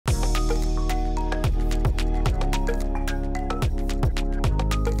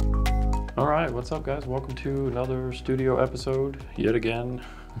Alright, what's up guys? Welcome to another studio episode, yet again.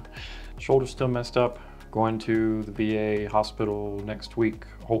 Shoulder's still messed up. Going to the VA hospital next week,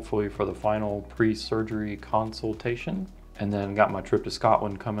 hopefully for the final pre-surgery consultation. And then got my trip to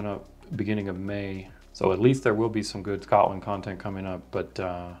Scotland coming up beginning of May. So at least there will be some good Scotland content coming up. But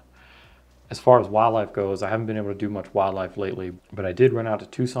as far as wildlife goes, I haven't been able to do much wildlife lately, but I did run out to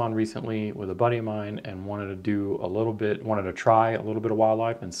Tucson recently with a buddy of mine and wanted to try a little bit of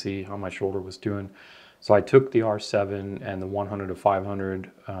wildlife and see how my shoulder was doing. So I took the R7 and the 100 to 500,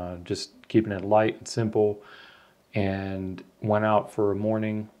 just keeping it light and simple, and went out for a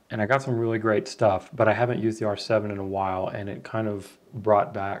morning. And I got some really great stuff, but I haven't used the R7 in a while, and it kind of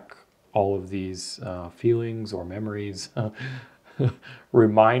brought back all of these feelings or memories,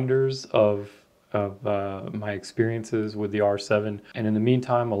 reminders of my experiences with the R7. And in the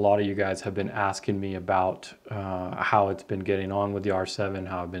meantime, a lot of you guys have been asking me about how it's been getting on with the R7,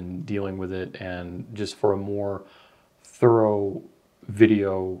 how I've been dealing with it, and just for a more thorough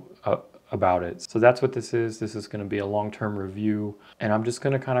video about it. So that's what this is. This is going to be a long-term review, and I'm just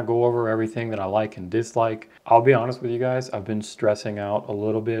going to kind of go over everything that I like and dislike. I'll be honest with you guys, I've been stressing out a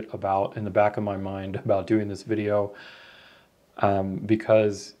little bit about, in the back of my mind, about doing this video.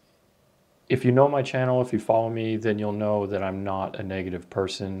 Because if you know my channel, if you follow me, then you'll know that I'm not a negative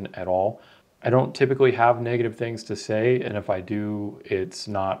person at all. I don't typically have negative things to say, and if I do, it's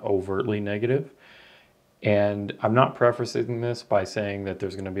not overtly negative. And I'm not prefacing this by saying that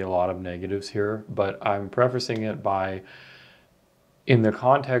there's going to be a lot of negatives here, but I'm prefacing it by, in the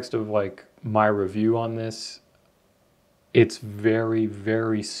context of like my review on this, it's very,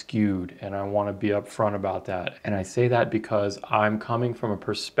 very skewed, and I want to be upfront about that. And I say that because I'm coming from a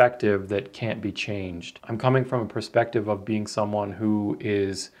perspective that can't be changed. I'm coming from a perspective of being someone who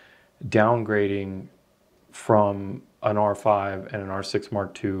is downgrading from an R5 and an R6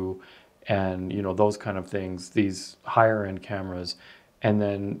 Mark II and, you know, those kind of things, these higher end cameras, and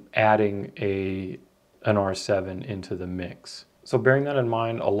then adding an R7 into the mix. So bearing that in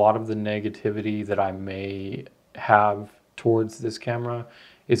mind, a lot of the negativity that I may have towards this camera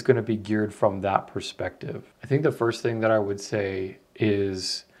is going to be geared from that perspective. I think the first thing that I would say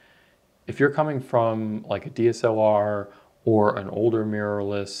is, if you're coming from like a DSLR or an older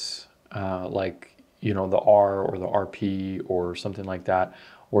mirrorless, like, you know, the R or the RP or something like that,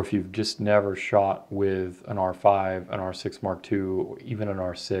 or if you've just never shot with an R5, an R6 Mark II, or even an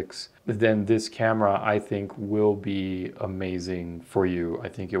R6, then this camera, I think, will be amazing for you. I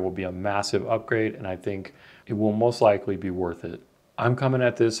think it will be a massive upgrade, and I think it will most likely be worth it. I'm coming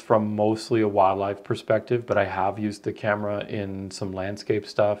at this from mostly a wildlife perspective, but I have used the camera in some landscape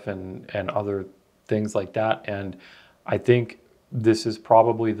stuff and other things like that, and I think this is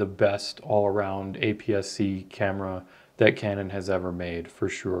probably the best all-around APS-C camera that Canon has ever made, for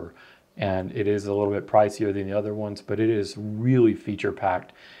sure. And it is a little bit pricier than the other ones, but it is really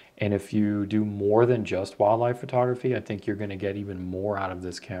feature-packed. And if you do more than just wildlife photography, I think you're going to get even more out of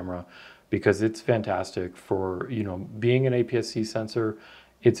this camera, because it's fantastic for, you know, being an APS-C sensor.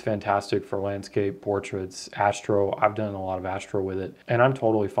 It's fantastic for landscape, portraits, astro. I've done a lot of astro with it, and I'm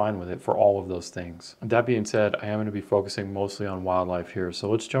totally fine with it for all of those things. That being said, I am going to be focusing mostly on wildlife here. So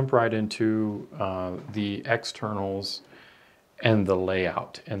let's jump right into the externals and the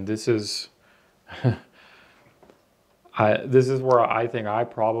layout. And this is this is where I think I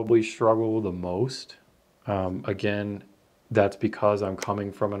probably struggle the most. Again, that's because I'm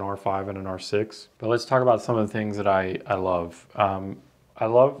coming from an R5 and an R6. But let's talk about some of the things that I love. I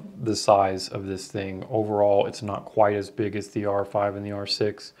love the size of this thing. Overall, it's not quite as big as the R5 and the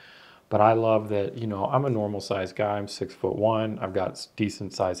R6, but I love that, you know, I'm a normal size guy. I'm 6'1". I've got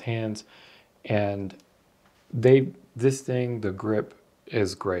decent sized hands, and this thing, the grip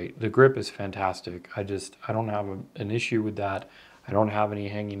is great. The grip is fantastic. I don't have an issue with that. I don't have any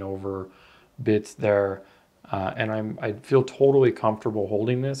hanging over bits there, and I feel totally comfortable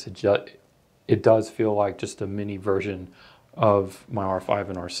holding this. It does feel like just a mini version of my R5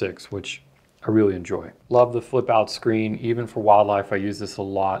 and R6, which I really enjoy. Love the flip out screen. Even for wildlife, I use this a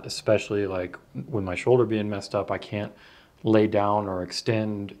lot, especially like with my shoulder being messed up. I can't lay down or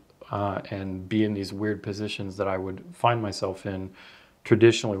extend and be in these weird positions that I would find myself in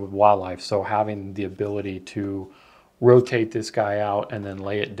traditionally with wildlife. So having the ability to rotate this guy out and then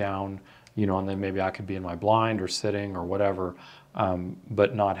lay it down, you know, and then maybe I could be in my blind or sitting or whatever,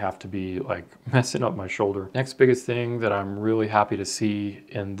 but not have to be like messing up my shoulder. Next biggest thing that I'm really happy to see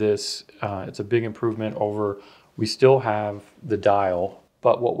in this, it's a big improvement over, we still have the dial,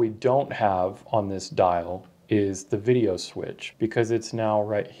 but what we don't have on this dial is the video switch, because it's now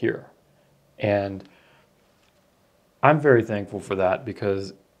right here. And I'm very thankful for that,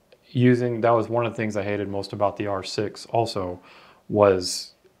 because that was one of the things I hated most about the R6 also,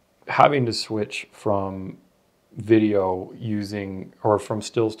 was having to switch from video using, or from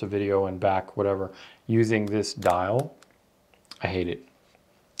stills to video and back, whatever, using this dial. I hate it.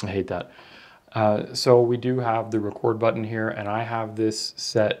 I hate that. So we do have the record button here, and I have this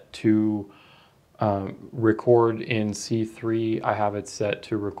set to record in C3. I have it set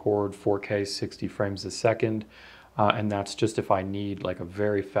to record 4K 60 frames a second. And that's just if I need like a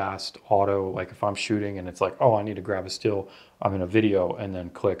very fast auto, like if I'm shooting and it's like, oh, I need to grab a still, I'm in a video, and then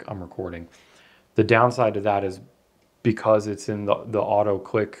click, I'm recording. The downside to that is because it's in the auto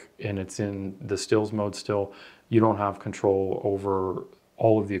click and it's in the stills mode still, you don't have control over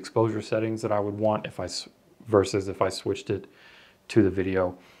all of the exposure settings that I would want versus if I switched it to the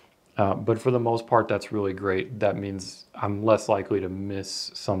video. But for the most part, that's really great. That means I'm less likely to miss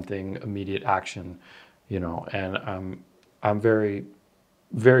something immediate action, you know, and I'm very,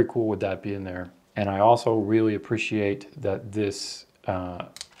 very cool with that being there. And I also really appreciate that this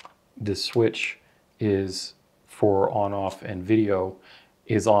switch is for on off and video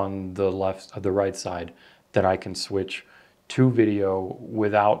is on the right side, that I can switch to video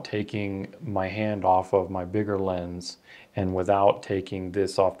without taking my hand off of my bigger lens and without taking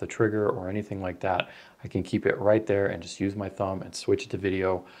this off the trigger or anything like that. I can keep it right there and just use my thumb and switch it to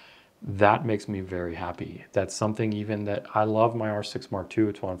video. That makes me very happy. That's something even that I love my R6 Mark II.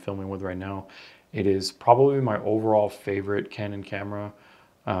 It's what I'm filming with right now. It is probably my overall favorite Canon camera.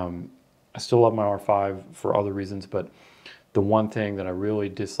 I still love my R5 for other reasons, but the one thing that I really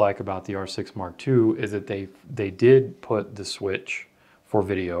dislike about the R6 Mark II is that they did put the switch for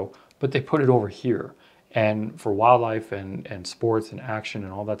video, but they put it over here. And for wildlife and sports and action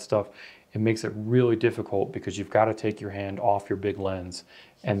and all that stuff, it makes it really difficult because you've got to take your hand off your big lens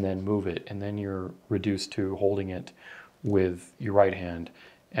and then move it. And then you're reduced to holding it with your right hand.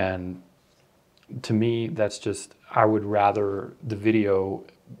 And to me, that's just, I would rather the video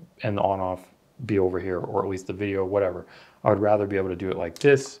and the on-off be over here, or at least the video, whatever. I would rather be able to do it like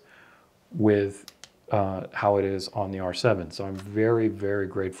this with how it is on the R7. So I'm very, very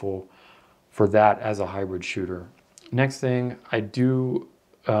grateful for that as a hybrid shooter. Next thing I do,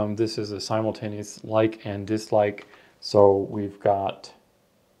 this is a simultaneous like and dislike. So we've got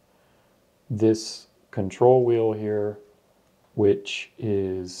this control wheel here, which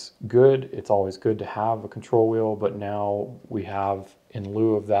is good. It's always good to have a control wheel, but now we have, in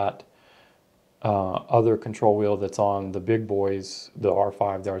lieu of that, other control wheel that's on the big boys, the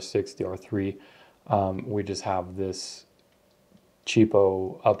R5, the R6, the R3. We just have this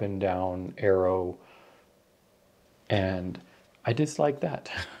cheapo up and down arrow, and I dislike that.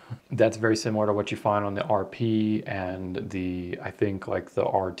 That's very similar to what you find on the RP and the, I think like the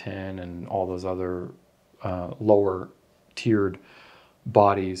R10 and all those other lower tiered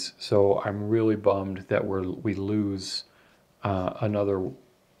bodies. So I'm really bummed that we lose another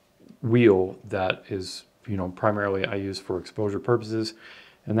wheel that is, you know, primarily I use for exposure purposes.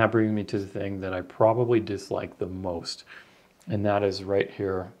 And that brings me to the thing that I probably dislike the most, and that is right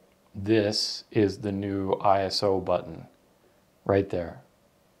here. This is the new ISO button right there.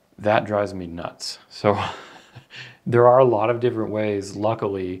 That drives me nuts. So there are a lot of different ways,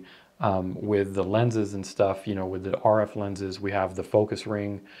 luckily, with the lenses and stuff, you know, with the RF lenses, we have the focus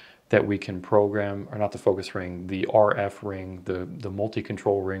ring that we can program, or not the focus ring, the RF ring, the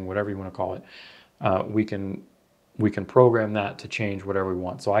multi-control ring, whatever you want to call it. We can program that to change whatever we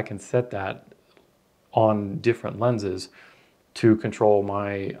want. So I can set that on different lenses to control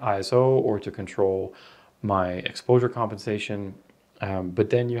my ISO or to control my exposure compensation. But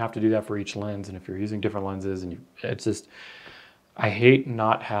then you have to do that for each lens. And if you're using different lenses, and it's just, I hate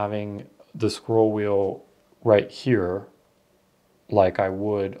not having the scroll wheel right here like I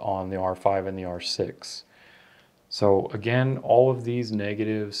would on the R5 and the R6. So again, all of these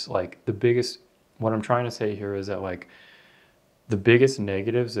negatives, like what I'm trying to say here is that like the biggest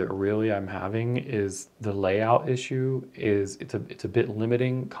negatives that really I'm having is the layout issue. It's a bit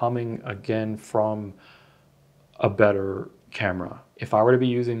limiting, coming again from a better camera. If I were to be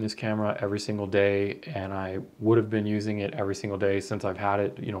using this camera every single day, and I would have been using it every single day since I've had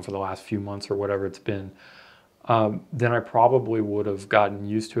it, you know, for the last few months or whatever it's been, then I probably would have gotten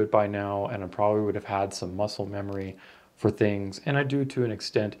used to it by now, and I probably would have had some muscle memory for things, and I do to an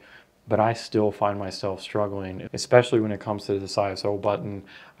extent, but I still find myself struggling, especially when it comes to this ISO button.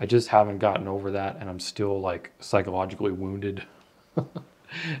 I just haven't gotten over that, and I'm still like psychologically wounded.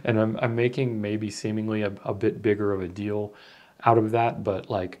 And I'm making maybe seemingly a bit bigger of a deal out of that, but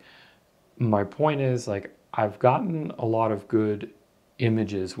like my point is, like, I've gotten a lot of good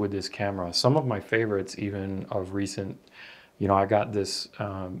images with this camera. Some of my favorites even of recent, You know, I got this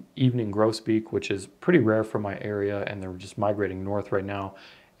evening grosbeak, which is pretty rare for my area, and they're just migrating north right now.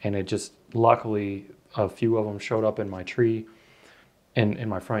 And it just, luckily, a few of them showed up in my tree in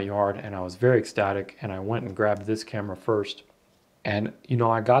my front yard, and I was very ecstatic. And I went and grabbed this camera first. And, you know,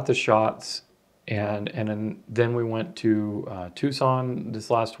 I got the shots, and then we went to Tucson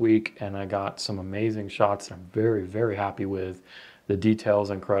this last week, and I got some amazing shots that I'm very, very happy with. The detail's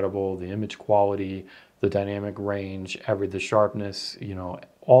incredible, the image quality, the dynamic range, the sharpness, you know,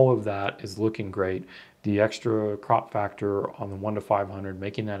 all of that is looking great. The extra crop factor on the 1:500,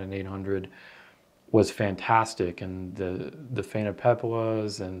 making that an 800, was fantastic, and the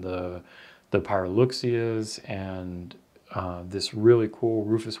phainopeplas and the pyroluxias and this really cool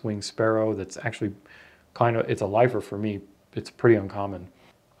rufous winged sparrow that's actually it's a lifer for me. It's pretty uncommon.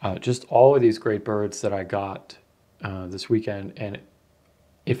 Just all of these great birds that I got this weekend, and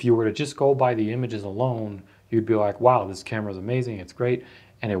if you were to just go by the images alone, you'd be like, wow, this camera is amazing, it's great,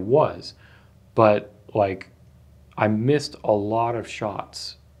 and it was. But like, I missed a lot of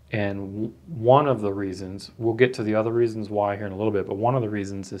shots, and one of the reasons, we'll get to the other reasons why here in a little bit, but one of the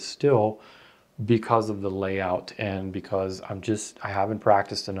reasons is still because of the layout and because I haven't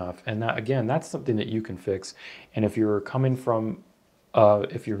practiced enough. And that, again, that's something that you can fix. And if you're coming from,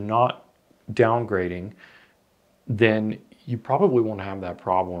 if you're not downgrading, then you probably won't have that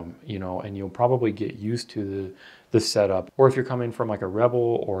problem, you know, and you'll probably get used to the setup. Or if you're coming from like a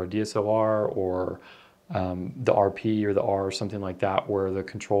Rebel or a DSLR or the RP or the R or something like that, where the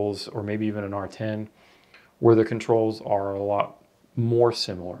controls, or maybe even an R10, where the controls are a lot more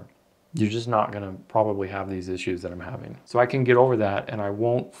similar, you're just not going to probably have these issues that I'm having. So I can get over that, and I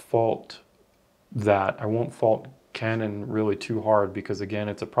won't fault that. I won't fault Canon really too hard, because again,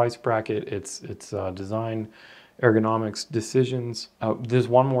 it's a price bracket, it's design, ergonomics decisions. There's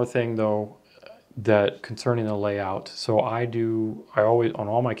one more thing though, that concerning the layout. So I always, on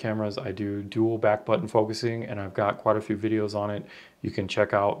all my cameras, I do dual back button focusing, and I've got quite a few videos on it. You can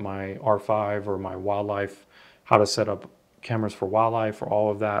check out my R5 or my wildlife, how to set up cameras for wildlife, or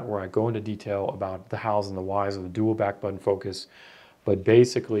all of that, where I go into detail about the hows and the whys of the dual back button focus. But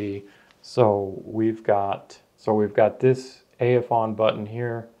basically, so we've got this AF on button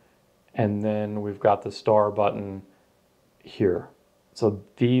here, and then we've got the star button here. So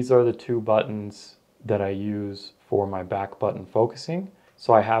these are the two buttons that I use for my back button focusing.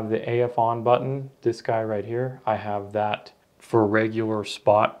 So I have the AF on button, this guy right here. I have that for regular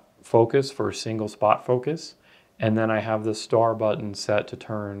spot focus, for a single spot focus. And then I have the star button set to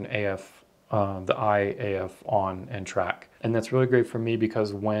turn AF, the eye AF on and track. And that's really great for me,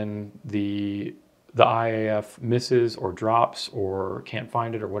 because when the eye AF misses or drops or can't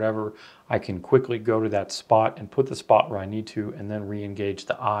find it or whatever, I can quickly go to that spot and put the spot where I need to, and then re-engage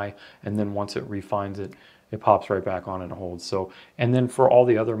the eye. And then once it refines it, it pops right back on and holds. So, and then for all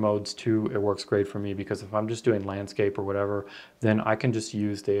the other modes too, it works great for me, because if I'm just doing landscape or whatever, then I can just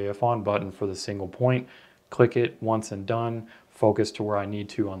use the AF on button for the single point, click it once and done, focus to where I need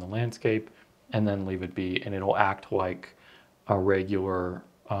to on the landscape, and then leave it be, and it'll act like a regular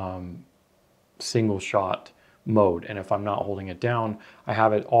single shot mode. And if I'm not holding it down, I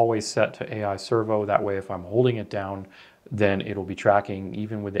have it always set to AI servo. That way, if I'm holding it down, then it'll be tracking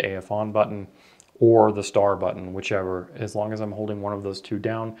even with the AF on button or the star button, whichever. As long as I'm holding one of those two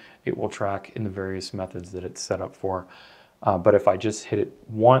down, it will track in the various methods that it's set up for. But if I just hit it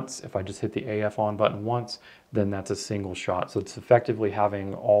once, if I just hit the AF on button once, then that's a single shot. So it's effectively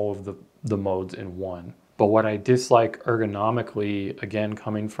having all of the modes in one. But what I dislike ergonomically, again,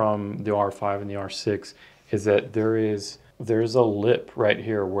 coming from the R5 and the R6, is that there's a lip right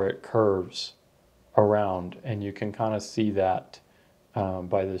here where it curves around, and you can kind of see that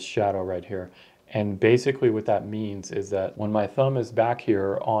by this shadow right here. And basically what that means is that when my thumb is back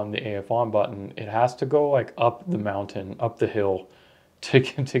here on the AF on button, it has to go like up the mountain, up the hill to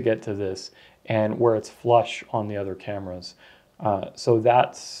get to this, and where it's flush on the other cameras. So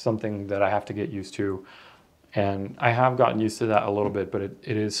that's something that I have to get used to. And I have gotten used to that a little bit, but it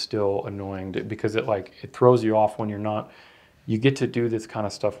is still annoying because it throws you off when you're not. You get to do this kind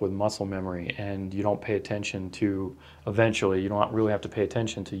of stuff with muscle memory, and you don't pay attention to, eventually, you don't really have to pay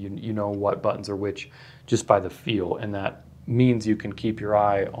attention to, you know what buttons are which just by the feel, and that means you can keep your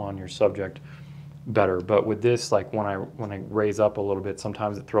eye on your subject better. But with this, like when I raise up a little bit,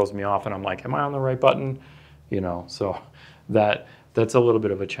 sometimes it throws me off and I'm like, am I on the right button? You know, so that's a little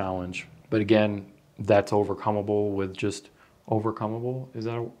bit of a challenge. But again, that's overcomable with just overcomable. Is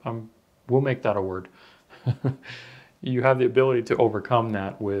that we'll make that a word. you have the ability to overcome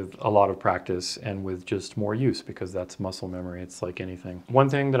that with a lot of practice and with just more use, because that's muscle memory. It's like anything. One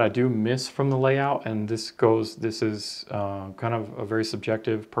thing that I do miss from the layout, and this is kind of a very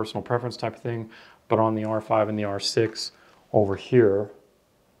subjective personal preference type of thing, but on the R5 and the R6 over here,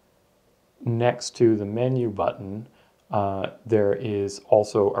 next to the menu button, there is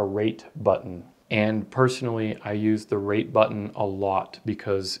also a rate button. And personally, I use the rate button a lot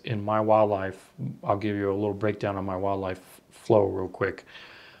because in my wildlife, I'll give you a little breakdown on my wildlife flow real quick.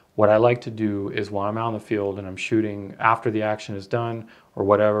 What I like to do is when I'm out in the field and I'm shooting after the action is done or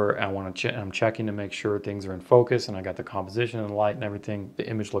whatever, I'm checking to make sure things are in focus and I got the composition and the light and everything, the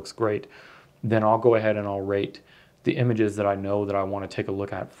image looks great. Then I'll go ahead and I'll rate the images that I know that I want to take a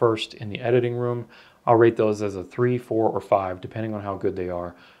look at first in the editing room. I'll rate those as a 3, 4, or 5, depending on how good they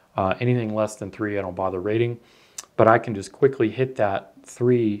are. Anything less than 3, I don't bother rating, but I can just quickly hit that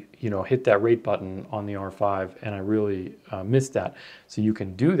 3, hit that rate button on the R5, and I really miss that. So you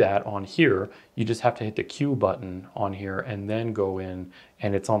can do that on here. You just have to hit the Q button on here and then go in,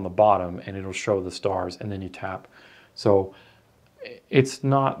 and it's on the bottom and it'll show the stars, and then you tap. So it's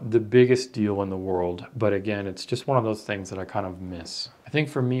not the biggest deal in the world, but again, it's just one of those things that I kind of miss. I think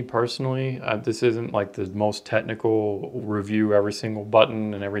for me personally, this isn't like the most technical review, every single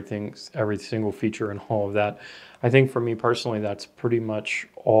button and everything, every single feature and all of that. I think for me personally, that's pretty much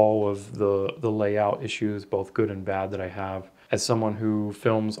all of the layout issues, both good and bad, that I have. As someone who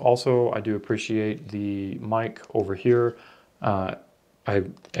films also, I do appreciate the mic over here. And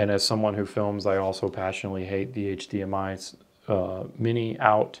as someone who films, I also passionately hate the HDMI mini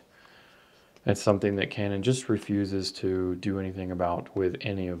out. It's something that Canon just refuses to do anything about with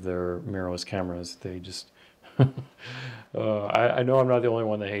any of their mirrorless cameras. They just, I know I'm not the only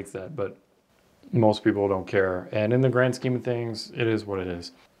one that hates that, but most people don't care. And in the grand scheme of things, it is what it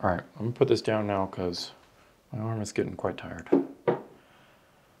is. All right, I'm gonna put this down now because my arm is getting quite tired. I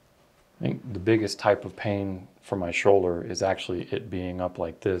think the biggest type of pain for my shoulder is actually it being up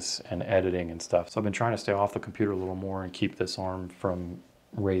like this and editing and stuff. So I've been trying to stay off the computer a little more and keep this arm from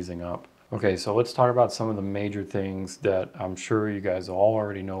raising up. Okay, so let's talk about some of the major things that I'm sure you guys all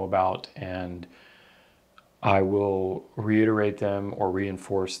already know about, and I will reiterate them or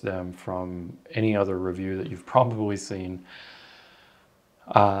reinforce them from any other review that you've probably seen.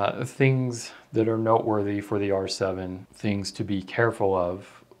 Things that are noteworthy for the R7, things to be careful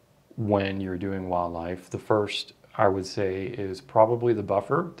of when you're doing wildlife. The first, I would say, is probably the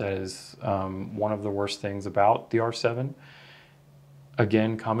buffer. That is one of the worst things about the R7.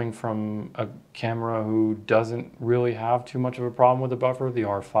 Again, coming from a camera who doesn't really have too much of a problem with the buffer, the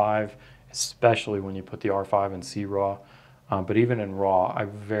R5, especially when you put the R5 in C-RAW, but even in RAW, I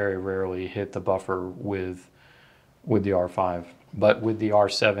very rarely hit the buffer with the R5. But with the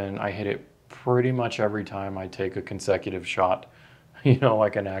R7, I hit it pretty much every time I take a consecutive shot,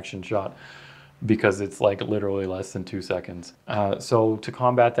 like an action shot, because it's like literally less than 2 seconds. So to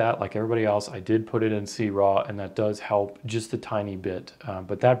combat that, like everybody else, I did put it in C-RAW, and that does help just a tiny bit.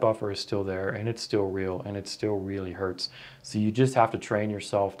 But that buffer is still there, and it's still real, and it still really hurts. So you just have to train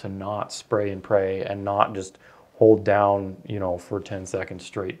yourself to not spray and pray and not just hold down, for 10 seconds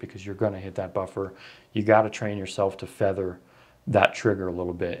straight, because you're gonna hit that buffer. You gotta train yourself to feather that trigger a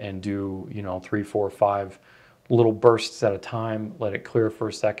little bit and do, 3, 4, 5 little bursts at a time, let it clear for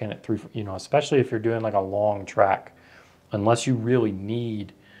a second at 3, especially if you're doing like a long track, unless you really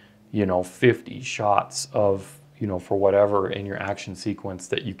need, 50 shots of, for whatever in your action sequence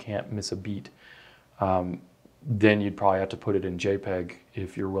that you can't miss a beat, then you'd probably have to put it in JPEG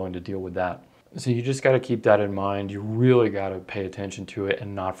if you're willing to deal with that. So you just got to keep that in mind. You really got to pay attention to it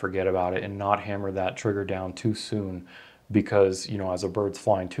and not forget about it and not hammer that trigger down too soon, because, as a bird's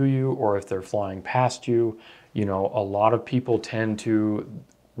flying to you or if they're flying past you, a lot of people tend to,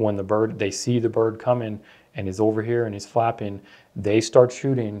 when they see the bird coming and he's over here and he's flapping, they start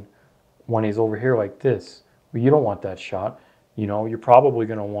shooting when he's over here like this. Well, you don't want that shot. You're probably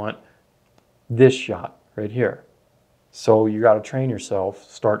going to want this shot right here. So you got to train yourself,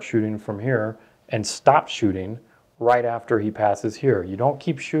 start shooting from here and stop shooting right after he passes here. You don't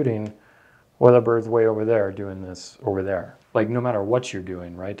keep shooting while the bird's way over there doing this over there. Like, no matter what you're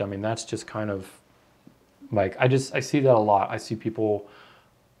doing, right? I mean, that's just kind of like, I see that a lot. I see people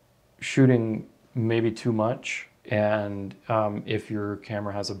shooting maybe too much, and if your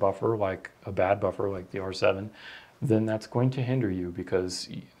camera has a buffer, like a bad buffer like the R7, then that's going to hinder you, because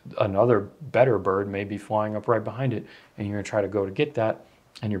another better bird may be flying up right behind it, and you're gonna try to go to get that,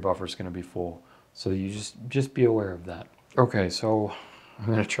 and your buffer's gonna be full. So you just be aware of that. Okay, so I'm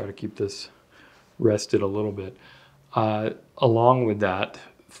gonna try to keep this rested a little bit. Along with that,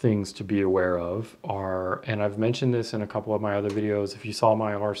 things to be aware of are, and I've mentioned this in a couple of my other videos. If you saw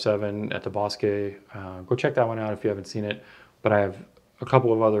my R7 at the Bosque, go check that one out if you haven't seen it. But I have a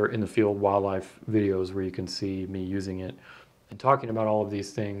couple of other in the field wildlife videos where you can see me using it and talking about all of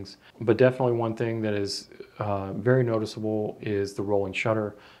these things. But definitely one thing that is very noticeable is the rolling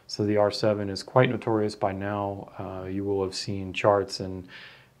shutter. So the R7 is quite notorious by now. You will have seen charts and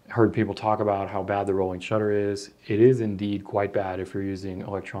heard people talk about how bad the rolling shutter is. It is indeed quite bad if you're using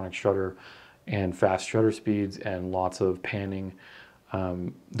electronic shutter and fast shutter speeds and lots of panning.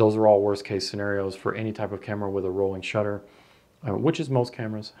 Those are all worst case scenarios for any type of camera with a rolling shutter, which is most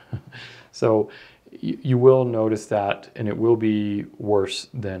cameras. So you will notice that, and it will be worse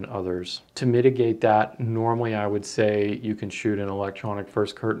than others. To mitigate that, normally I would say you can shoot in electronic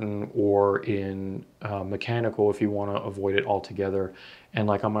first curtain or in mechanical if you want to avoid it altogether. And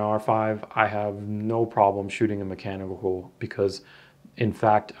like on my R5, I have no problem shooting in mechanical because, in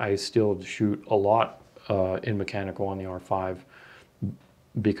fact, I still shoot a lot in mechanical on the R5,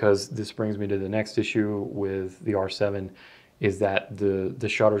 because this brings me to the next issue with the R7, is that the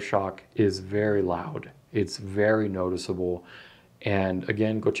shutter shock is very loud. It's very noticeable. And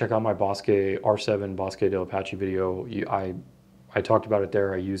again, go check out my Bosque R7 Bosque del Apache video. I talked about it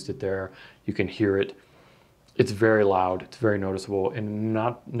there. I used it there. You can hear it. It's very loud. It's very noticeable. And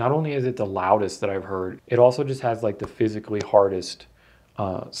not only is it the loudest that I've heard, it also just has like the physically hardest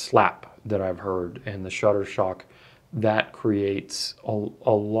slap that I've heard. And the shutter shock, that creates a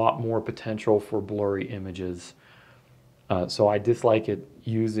lot more potential for blurry images. So I dislike it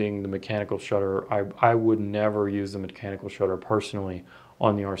using the mechanical shutter. I would never use the mechanical shutter personally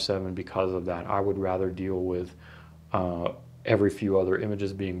on the R7 because of that. I would rather deal with every few other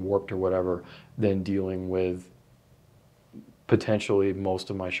images being warped or whatever than dealing with potentially most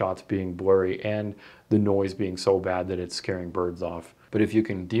of my shots being blurry and the noise being so bad that it's scaring birds off. But if you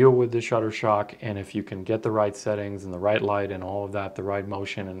can deal with the shutter shock, and if you can get the right settings and the right light and all of that, the right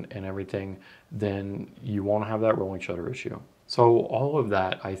motion and everything, then you won't have that rolling shutter issue. So all of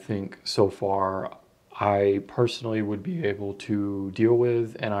that, I think so far, I personally would be able to deal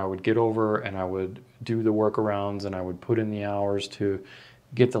with, and I would get over, and I would do the workarounds, and I would put in the hours to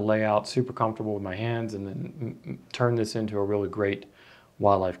get the layout super comfortable with my hands, and then turn this into a really great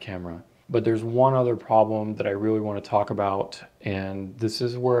wildlife camera. But there's one other problem that I really want to talk about, and this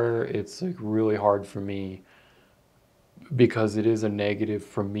is where it's like really hard for me, because it is a negative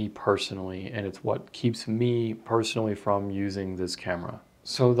for me personally, and it's what keeps me personally from using this camera.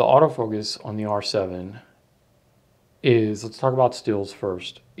 So the autofocus on the R7 is, let's talk about stills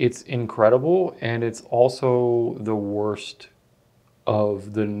first. It's incredible, and it's also the worst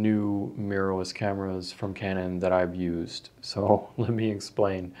of the new mirrorless cameras from Canon that I've used. So let me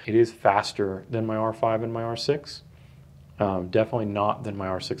explain. It is faster than my R5 and my R6. Definitely not than my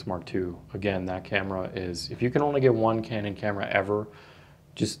R6 Mark II. Again, that camera is, if you can only get one Canon camera ever,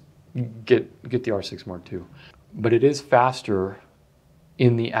 just get the R6 Mark II. But it is faster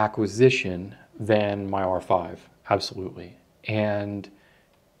in the acquisition than my R5, absolutely. And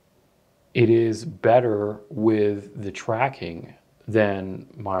it is better with the tracking than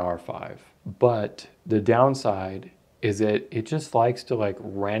my R5. But the downside is that it just likes to like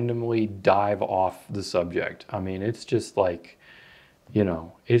randomly dive off the subject. I mean, it's just like, you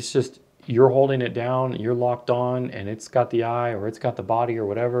know, it's just, you're holding it down, you're locked on, and it's got the eye or it's got the body or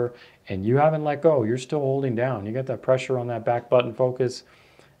whatever, and you haven't let go. You're still holding down. You got that pressure on that back button focus,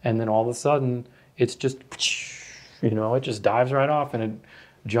 and then all of a sudden it's just, you know, it just dives right off, and it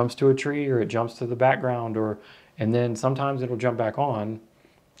jumps to a tree or it jumps to the background, and then sometimes it'll jump back on,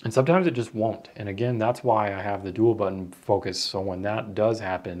 and sometimes it just won't. And again, that's why I have the dual button focus. So when that does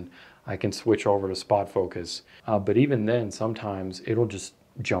happen, I can switch over to spot focus. But even then, sometimes it'll just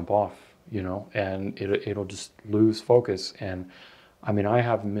jump off, you know, and it'll just lose focus. And I mean, I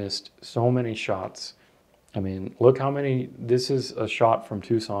have missed so many shots. I mean, look how many, this is a shot from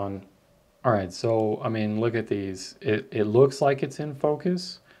Tucson. All right, so I mean, look at these. It looks like it's in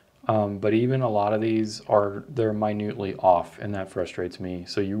focus. But even a lot of these they're minutely off, and that frustrates me.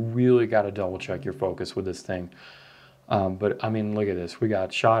 So you really got to double check your focus with this thing. But I mean, look at this. We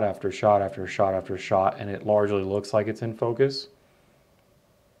got shot after shot after shot after shot, and it largely looks like it's in focus.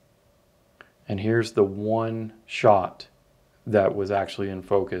 And here's the one shot that was actually in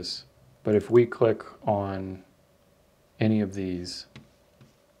focus. But if we click on any of these,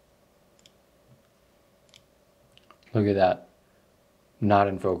 look at that. Not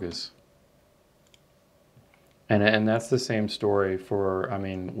in focus. And that's the same story for, I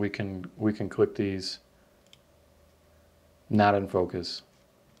mean, we can click these, not in focus.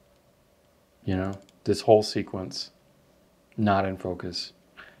 You know, this whole sequence, not in focus.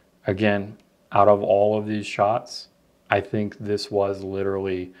 Again, out of all of these shots, I think this was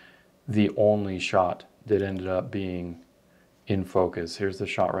literally the only shot that ended up being in focus. Here's the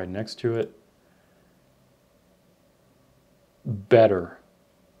shot right next to it. Better,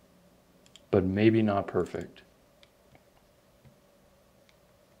 but maybe not perfect.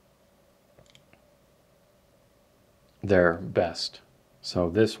 There, best. So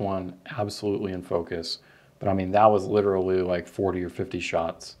this one, absolutely in focus. But I mean, that was literally like 40 or 50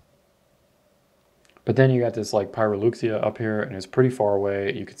 shots. But then you got this like pyroluxia up here, and it's pretty far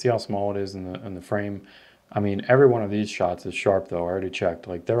away. You can see how small it is in the frame. I mean, every one of these shots is sharp though. I already checked.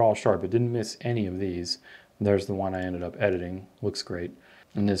 Like, they're all sharp. It didn't miss any of these. There's the one I ended up editing. Looks great.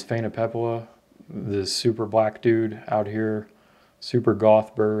 And this Phainopepala, this super black dude out here, super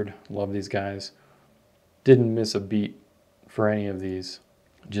goth bird. Love these guys. Didn't miss a beat for any of these.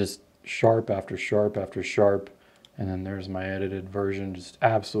 Just sharp after sharp after sharp. And then there's my edited version. Just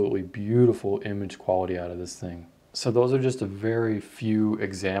absolutely beautiful image quality out of this thing. So those are just a very few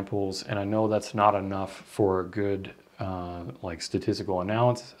examples, and I know that's not enough for a good like statistical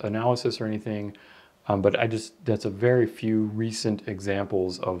analysis or anything, but that's a very few recent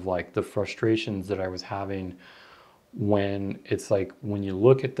examples of like the frustrations that I was having when it's like, when you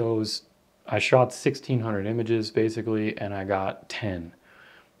look at those, I shot 1,600 images basically, and I got 10.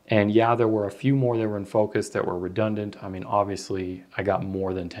 And yeah, there were a few more that were in focus that were redundant. I mean, obviously, I got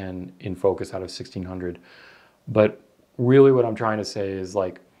more than 10 in focus out of 1,600. But really what I'm trying to say is,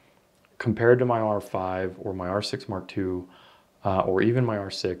 like, compared to my R5 or my R6 Mark II, or even my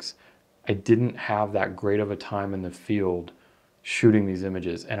R6, I didn't have that great of a time in the field shooting these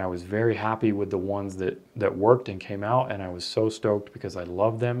images. And I was very happy with the ones that worked and came out, and I was so stoked because I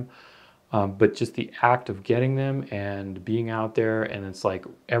love them. But just the act of getting them and being out there, and it's like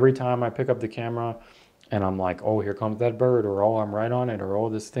every time I pick up the camera and I'm like, oh, here comes that bird, or oh, I'm right on it, or oh,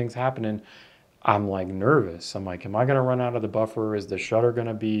 this thing's happening, I'm like nervous. I'm like, am I going to run out of the buffer? Is the shutter going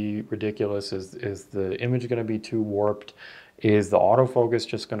to be ridiculous? Is the image going to be too warped? Is the autofocus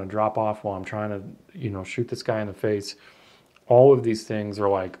just going to drop off while I'm trying to, shoot this guy in the face? All of these things are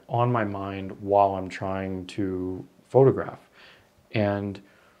like on my mind while I'm trying to photograph. And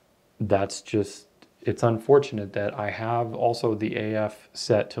that's just, it's unfortunate that I have also the AF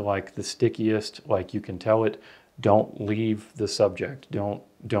set to like the stickiest, like you can tell it, don't leave the subject. Don't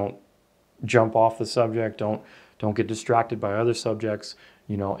jump off the subject. Don't get distracted by other subjects,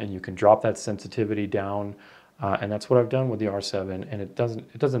 and you can drop that sensitivity down. And that's what I've done with the R7, and it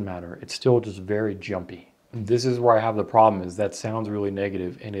doesn't matter. It's still just very jumpy. This is where I have the problem, is that sounds really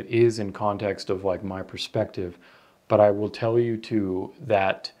negative, and it is in context of like my perspective. But I will tell you too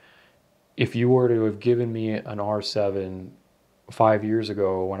that if you were to have given me an R7 5 years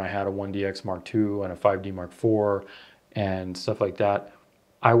ago when I had a 1DX Mark II and a 5D Mark IV and stuff like that,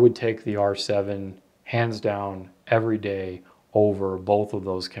 I would take the R7 hands down every day over both of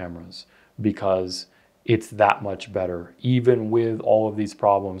those cameras, because it's that much better, even with all of these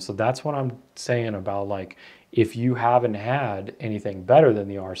problems. So that's what I'm saying about, like, if you haven't had anything better than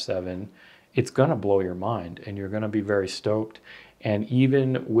the R7, it's gonna blow your mind and you're gonna be very stoked. And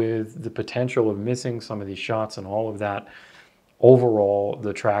even with the potential of missing some of these shots and all of that, overall,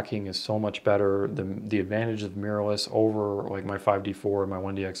 the tracking is so much better. The advantage of mirrorless over like my 5D4 and my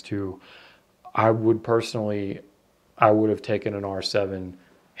 1DX2, I would have taken an R7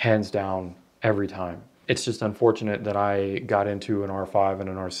 hands down every time. It's just unfortunate that I got into an R5 and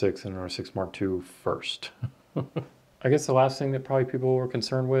an R6 and an R6 Mark II first. I guess the last thing that probably people are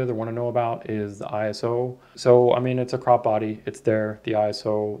concerned with or want to know about is the ISO. So, I mean, it's a crop body. It's there. The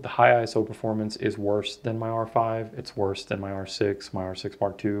ISO, the high ISO performance is worse than my R5. It's worse than my R6, my R6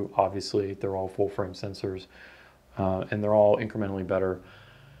 Mark II. Obviously, they're all full frame sensors, and they're all incrementally better.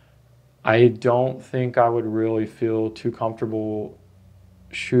 I don't think I would really feel too comfortable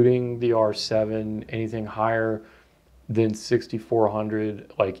shooting the R7 anything higher than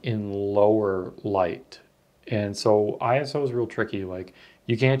 6400, like in lower light. And so ISO is real tricky. Like,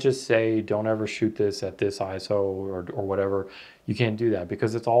 you can't just say, don't ever shoot this at this ISO or whatever. You can't do that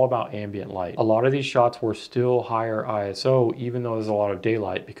because it's all about ambient light. A lot of these shots were still higher ISO, even though there's a lot of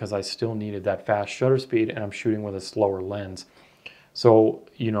daylight, because I still needed that fast shutter speed and I'm shooting with a slower lens. So,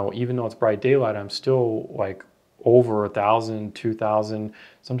 even though it's bright daylight, I'm still like over 1,000, 2,000,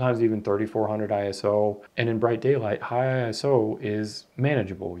 sometimes even 3,400 ISO. And in bright daylight, high ISO is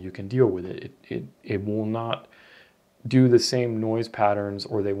manageable. You can deal with it. It will not do the same noise patterns,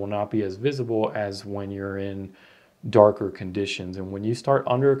 or they will not be as visible as when you're in darker conditions. And when you start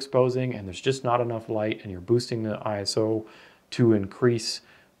underexposing and there's just not enough light and you're boosting the ISO to increase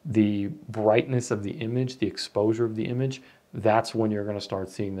the brightness of the image, the exposure of the image, that's when you're going to start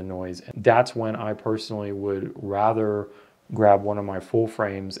seeing the noise. And that's when I personally would rather grab one of my full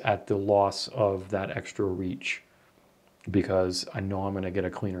frames at the loss of that extra reach, because I know I'm going to get a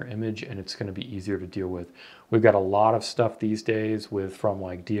cleaner image and it's going to be easier to deal with. We've got a lot of stuff these days with from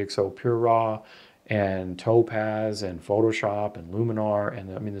like DxO Pure Raw and Topaz and Photoshop and Luminar,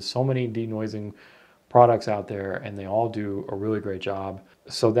 and I mean there's so many denoising products out there and they all do a really great job.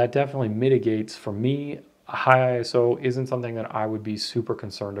 So that definitely mitigates, for me, high ISO isn't something that I would be super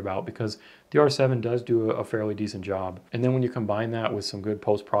concerned about, because the R7 does do a fairly decent job. And then when you combine that with some good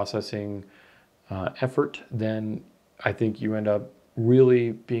post-processing effort, then I think you end up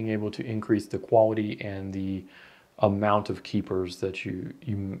really being able to increase the quality and the amount of keepers that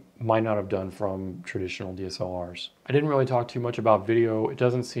you might not have done from traditional DSLRs. I didn't really talk too much about video. It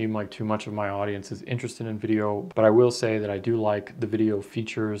doesn't seem like too much of my audience is interested in video, but I will say that I do like the video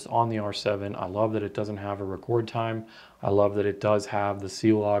features on the R7. I love that it doesn't have a record time. I love that it does have the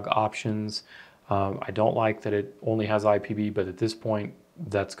C-Log options. I don't like that it only has IPB, but at this point,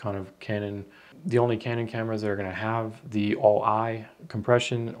 that's kind of Canon. The only Canon cameras that are going to have the all-I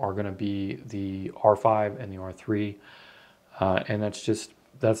compression are going to be the R5 and the R3, and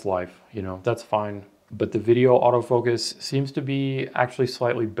that's life, you know, that's fine. But the video autofocus seems to be actually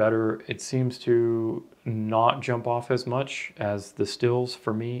slightly better. It seems to not jump off as much as the stills,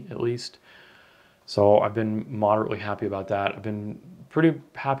 for me at least. So I've been moderately happy about that. I've been pretty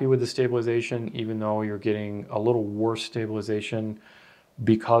happy with the stabilization, even though you're getting a little worse stabilization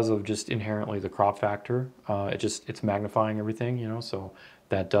because of just inherently the crop factor. It's magnifying everything, you know, so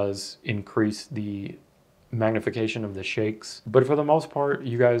that does increase the magnification of the shakes. But for the most part,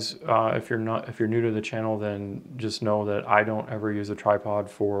 you guys, if you're new to the channel, then just know that I don't ever use a tripod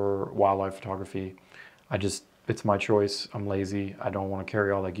for wildlife photography. It's my choice. I'm lazy. I don't want to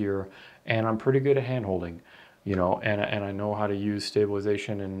carry all that gear, and I'm pretty good at hand holding, you know, and I know how to use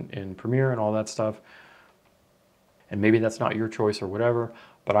stabilization in Premiere and all that stuff. And maybe that's not your choice or whatever,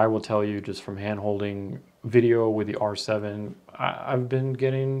 but I will tell you, just from hand holding video with the R7, I've been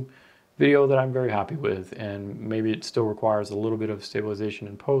getting video that I'm very happy with, and maybe it still requires a little bit of stabilization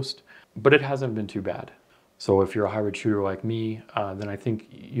in post, but it hasn't been too bad. So if you're a hybrid shooter like me, then I think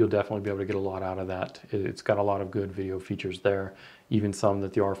you'll definitely be able to get a lot out of that. It's got a lot of good video features there, even some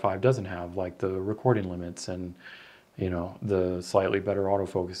that the R5 doesn't have, like the recording limits and, you know, the slightly better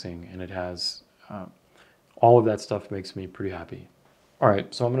autofocusing, and it has all of that stuff makes me pretty happy. All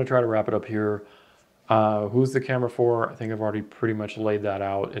right, so I'm going to try to wrap it up here. Who's the camera for? I think I've already pretty much laid that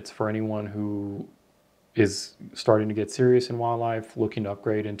out. It's for anyone who is starting to get serious in wildlife, looking to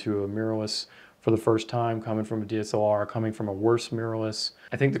upgrade into a mirrorless for the first time, coming from a DSLR, coming from a worse mirrorless.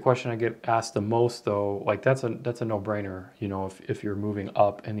 I think the question I get asked the most, though, like that's a no-brainer. You know, if you're moving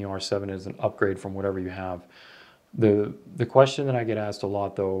up and the R7 is an upgrade from whatever you have. The question that I get asked a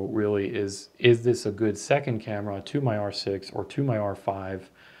lot, though, really is this a good second camera to my R6 or to my R5?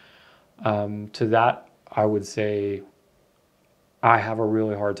 To that, I would say I have a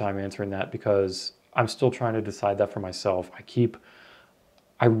really hard time answering that, because I'm still trying to decide that for myself.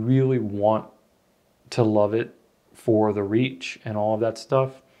 I really want to love it for the reach and all of that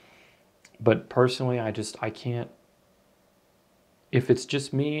stuff, but personally, I can't. If it's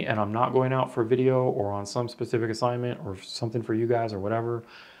just me and I'm not going out for video or on some specific assignment or something for you guys or whatever,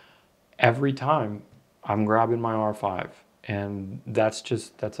 every time I'm grabbing my R5. And that's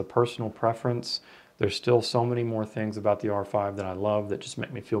a personal preference. There's still so many more things about the R5 that I love that just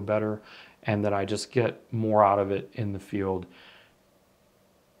make me feel better, and that I just get more out of it in the field.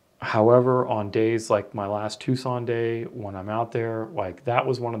 However, on days like my last Tucson day, when I'm out there, like that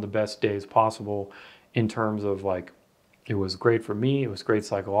was one of the best days possible in terms of like, it was great for me. It was great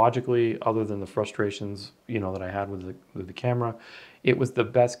psychologically, other than the frustrations, you know, that I had with the camera. It was the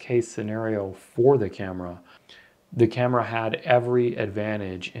best case scenario for the camera. The camera had every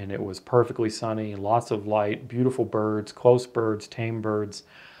advantage, and it was perfectly sunny, lots of light, beautiful birds, close birds, tame birds.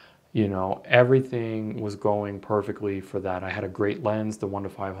 You know, everything was going perfectly for that. I had a great lens. The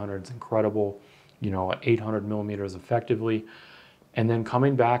 1-500 is incredible, you know, at 800 millimeters effectively. And then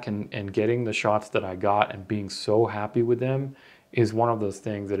coming back and getting the shots that I got and being so happy with them is one of those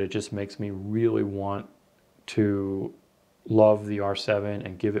things that it just makes me really want to love the R7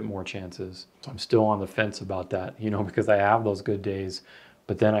 and give it more chances. So I'm still on the fence about that, you know, because I have those good days,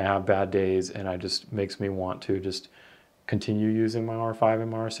 but then I have bad days, and it just makes me want to just continue using my R5 and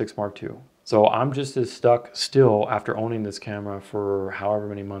my R6 Mark II. So I'm just as stuck still after owning this camera for however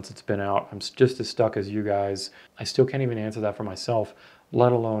many months it's been out. I'm just as stuck as you guys. I still can't even answer that for myself,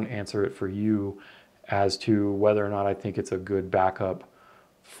 let alone answer it for you as to whether or not I think it's a good backup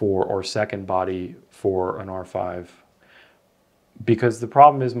for, or second body for, an R5. because the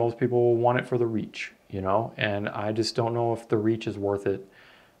problem is most people want it for the reach, you know, and I just don't know if the reach is worth it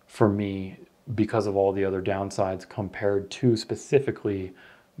for me because of all the other downsides compared to specifically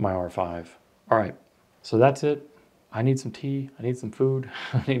my R5. All right, so that's it. I need some tea, I need some food,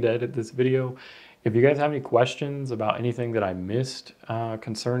 I need to edit this video. If you guys have any questions about anything that I missed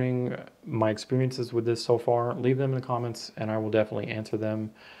concerning my experiences with this so far, leave them in the comments and I will definitely answer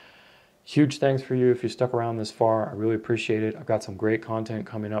them. Huge thanks for you if you stuck around this far. I really appreciate it. I've got some great content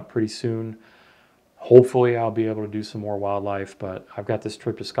coming up pretty soon. Hopefully I'll be able to do some more wildlife, but I've got this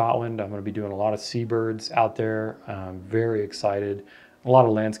trip to Scotland. I'm going to be doing a lot of seabirds out there. I'm very excited. A lot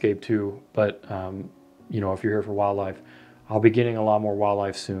of landscape too, but you know, if you're here for wildlife, I'll be getting a lot more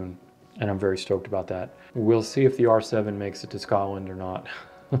wildlife soon, and I'm very stoked about that. We'll see if the R7 makes it to Scotland or not.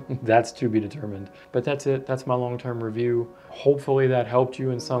 That's to be determined. But that's it. That's my long-term review. Hopefully that helped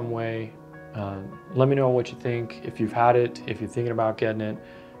you in some way. Let me know what you think. If you've had it, if you're thinking about getting it,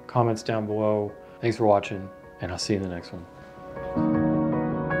 comments down below. Thanks for watching, and I'll see you in the next one.